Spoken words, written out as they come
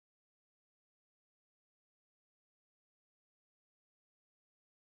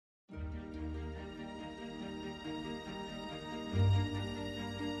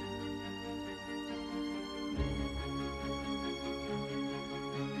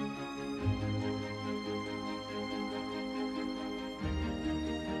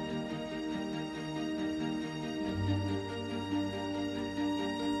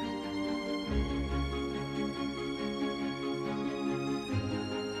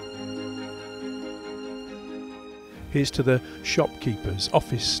Here's to the shopkeepers,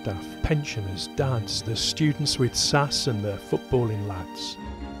 office staff, pensioners, dads, the students with sass and the footballing lads.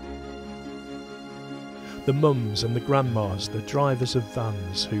 The mums and the grandmas, the drivers of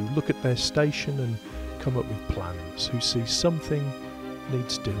vans who look at their station and come up with plans, who see something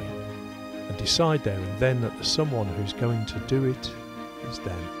needs doing and decide there and then that the someone who's going to do it is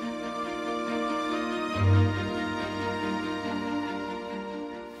them.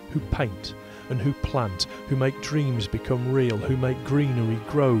 Who paint and who plant, who make dreams become real, who make greenery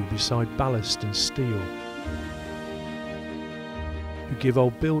grow beside ballast and steel. Who give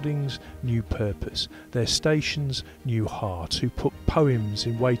old buildings new purpose, their stations new heart, who put poems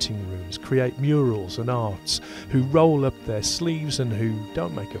in waiting rooms, create murals and arts, who roll up their sleeves and who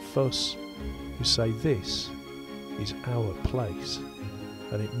don't make a fuss, who say this is our place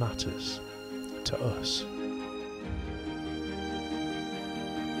and it matters to us.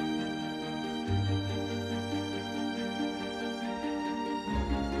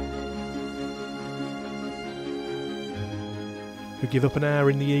 Who give up an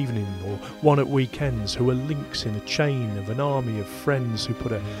hour in the evening or one at weekends, who are links in a chain of an army of friends, who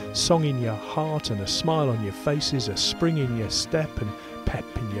put a song in your heart and a smile on your faces, a spring in your step and pep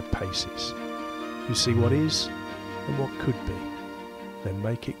in your paces, who see what is and what could be, then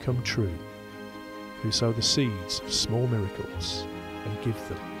make it come true, who sow the seeds of small miracles and give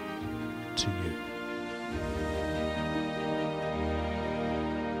them to you.